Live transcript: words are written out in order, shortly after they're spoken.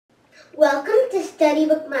Welcome to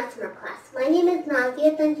Studybook Mathematics class. My name is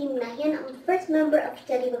Nazia Tanjim Nahian. I'm the first member of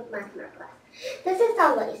Studybook Mathematics class. This is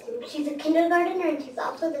Salwa Islam. She's a kindergartner and she's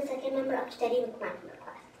also the second member of Studybook Mathematics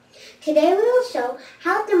class. Today we will show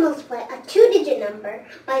how to multiply a two-digit number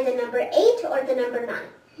by the number 8 or the number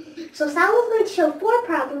 9. So Salwa is going to show 4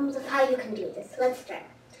 problems of how you can do this. Let's start.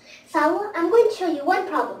 Salwa, I'm going to show you one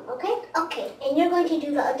problem, okay? Okay, and you're going to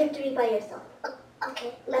do the other 3 by yourself.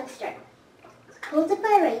 Okay, let's start. Suppose if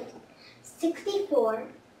I write 64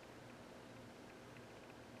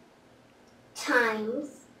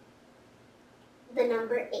 times the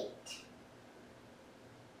number 8.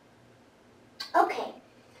 Okay,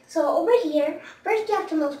 so over here, first you have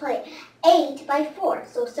to multiply 8 by 4.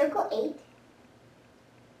 So circle 8.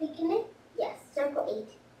 Making it? Yes, circle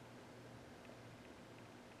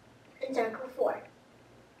 8. And circle 4.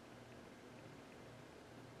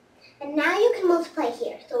 And now you can multiply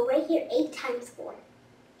here. So right here, 8 times 4.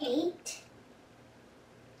 8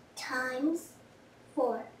 times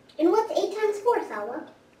 4. And what's 8 times 4, Salwa?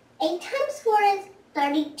 8 times 4 is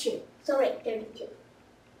 32. So write 32.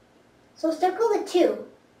 So circle the 2.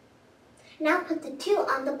 Now put the 2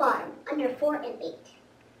 on the bottom, under 4 and 8.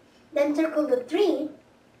 Then circle the 3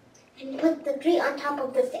 and put the 3 on top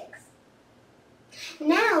of the 6.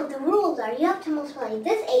 Now the rules are you have to multiply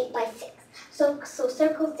this 8 by 6. So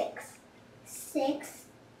circle 6. 6.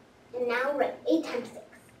 And now write 8 times 6.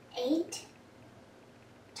 8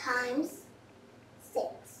 times 6.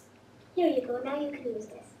 Here you go, now you can use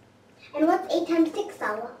this. And what's 8 times 6,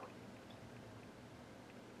 Salwa?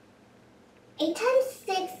 8 times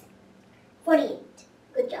 6, 48.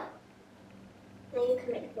 Good job. Now you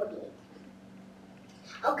can write 48.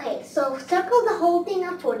 Okay, so circle the whole thing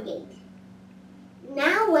of 48.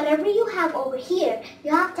 Now whatever you have over here,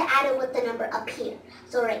 you have to add it with the number up here.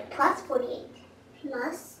 So write plus 48.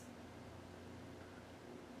 Plus,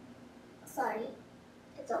 sorry,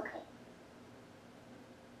 it's okay.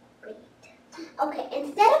 Great. Okay,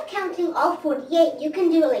 instead of counting all 48, you can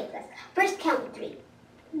do it like this. First count 3.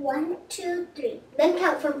 1, 2, 3. Then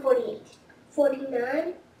count from 48.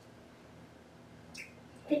 49,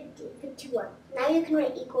 50, 51. Now you can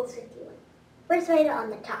write equals 51. First write it on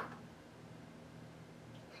the top.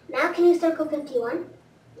 Now can you circle 51?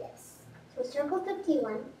 Yes. So circle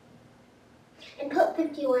 51. And put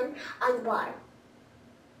 51 on the bottom.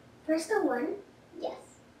 First a 1, yes.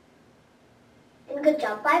 And good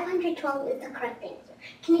job, 512 is the correct answer.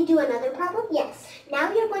 Can you do another problem? Yes.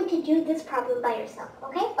 Now you're going to do this problem by yourself,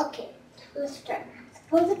 okay? Okay, let's start.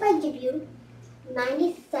 Suppose if I give you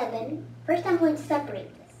 97, first I'm going to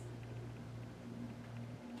separate this.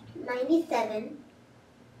 97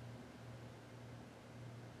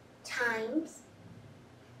 times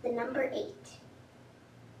the number 8.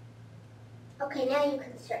 Okay, now you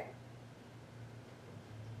can start.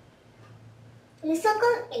 You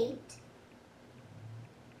circle 8,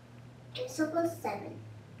 and circle 7.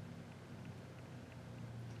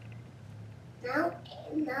 Now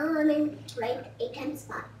I'm going to write 8 times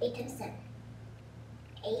 5, 8 times 7.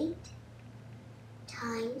 8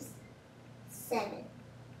 times 7.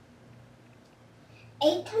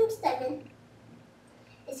 8 times 7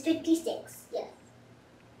 is 56, yes.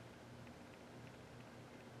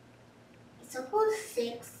 Circle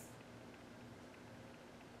 6.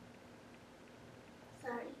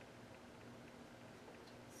 Sorry.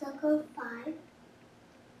 Circle 5.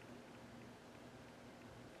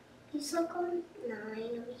 You circle 9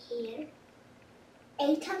 over here.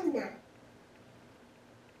 8 times 9.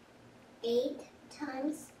 8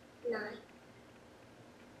 times 9.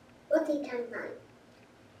 What's 8 times 9?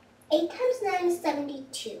 8 times 9 is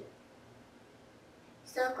 72.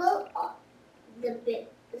 Circle all the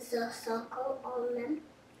bit. So circle all of them.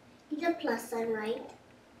 Use a plus sign, right?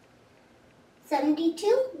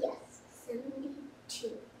 72? Yes,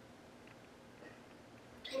 72.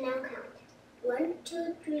 And now count. 1,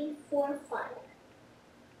 2, 3, 4, 5.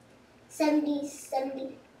 70,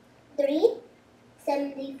 73,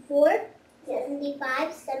 74,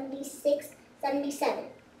 75, 76, 77.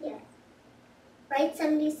 Yes. Write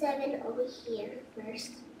 77 over here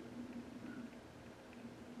first.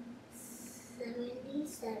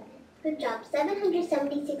 77. Good job.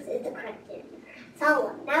 776 is the correct answer.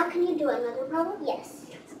 Salwa, now can you do another problem? Yes.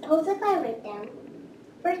 Suppose if I write down,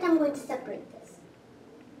 first I'm going to separate this.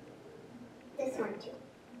 This one too.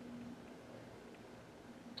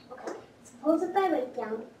 Okay. Suppose if I write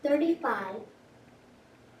down 35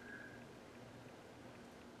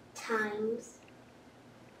 times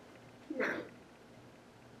 9.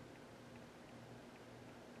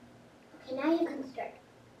 Okay, now you can start.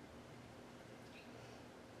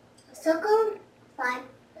 Circle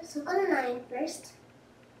 9 first.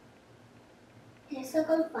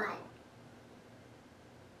 circle 5.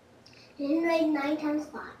 And then write 9 times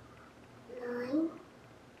 5. 9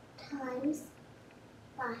 times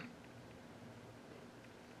 5.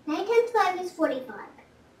 9 times 5 is 45.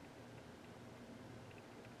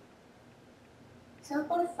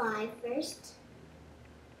 Circle 5 first.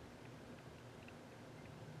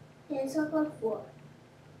 Then circle 4.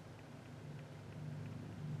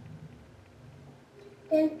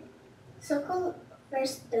 Then circle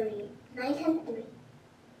first 3. 9 times 3.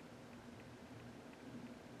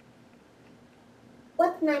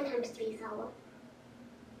 What's 9 times 3, Sawa?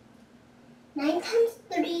 9 times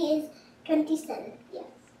 3 is 27. Yes.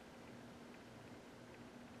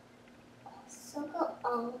 Circle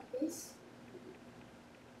all of this.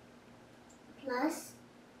 Plus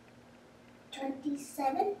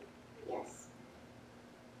 27. Yes.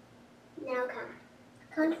 Now count.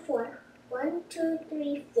 Count 4. 1, 2,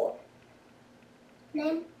 3, 4.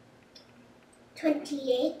 Then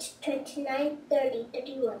 28, 29, 30,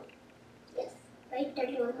 31. Yes. Write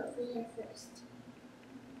 31 over here first.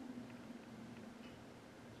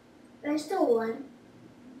 First the 1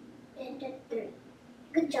 and the 3.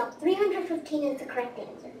 Good job. 315 is the correct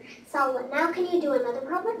answer. So now can you do another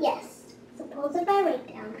problem? Yes. Suppose if I write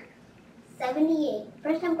down 78.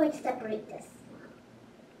 First I'm going to separate this.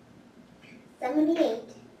 78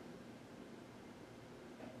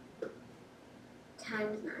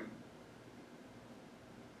 times 9.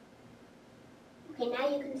 Okay, now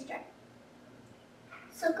you can start.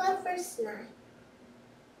 Circle first 9.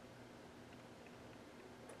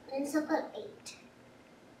 Then circle 8.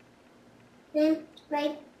 Then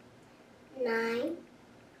write 9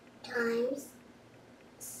 times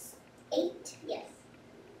 8. Yes.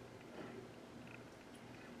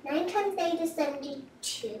 9 times 8 is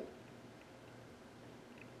 72.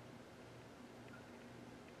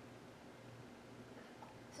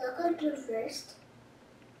 Circle 2 first.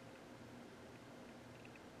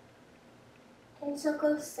 Then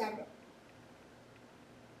circle 7.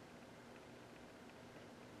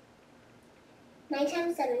 9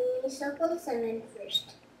 times 7, we circle 7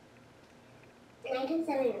 first. 9 times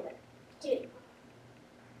 7 is 2.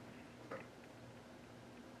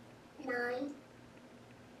 9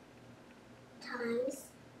 times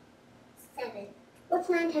 7. What's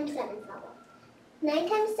 9 times 7, Sawa? 9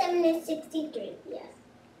 times 7 is 63, yes.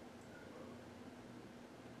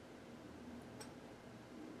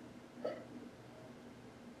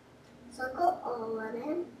 Circle all of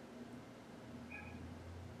them.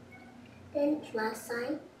 Then plus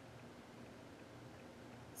sign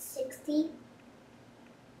 63.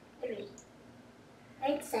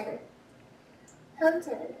 Write 7. Count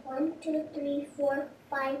 7. 1, 2, 3, 4,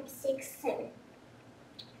 5, 6, 7.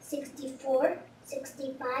 64,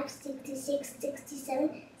 65, 66,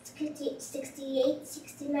 67, 68,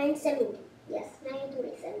 69, 70. Yes, now you do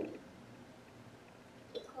it 70.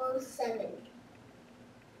 Equals 7.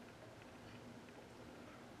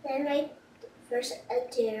 Then write first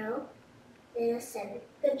a 0, then a 7.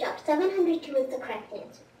 Good job. 702 is the correct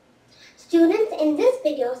answer. Students, in this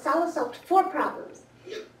video, Sawa solved 4 problems.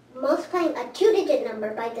 Multiplying a 2-digit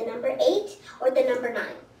number by the number 8 or the number 9.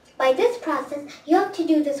 By this process, you have to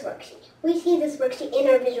do this worksheet. We see this worksheet in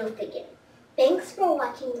our visual figure. Thanks for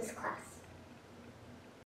watching this class.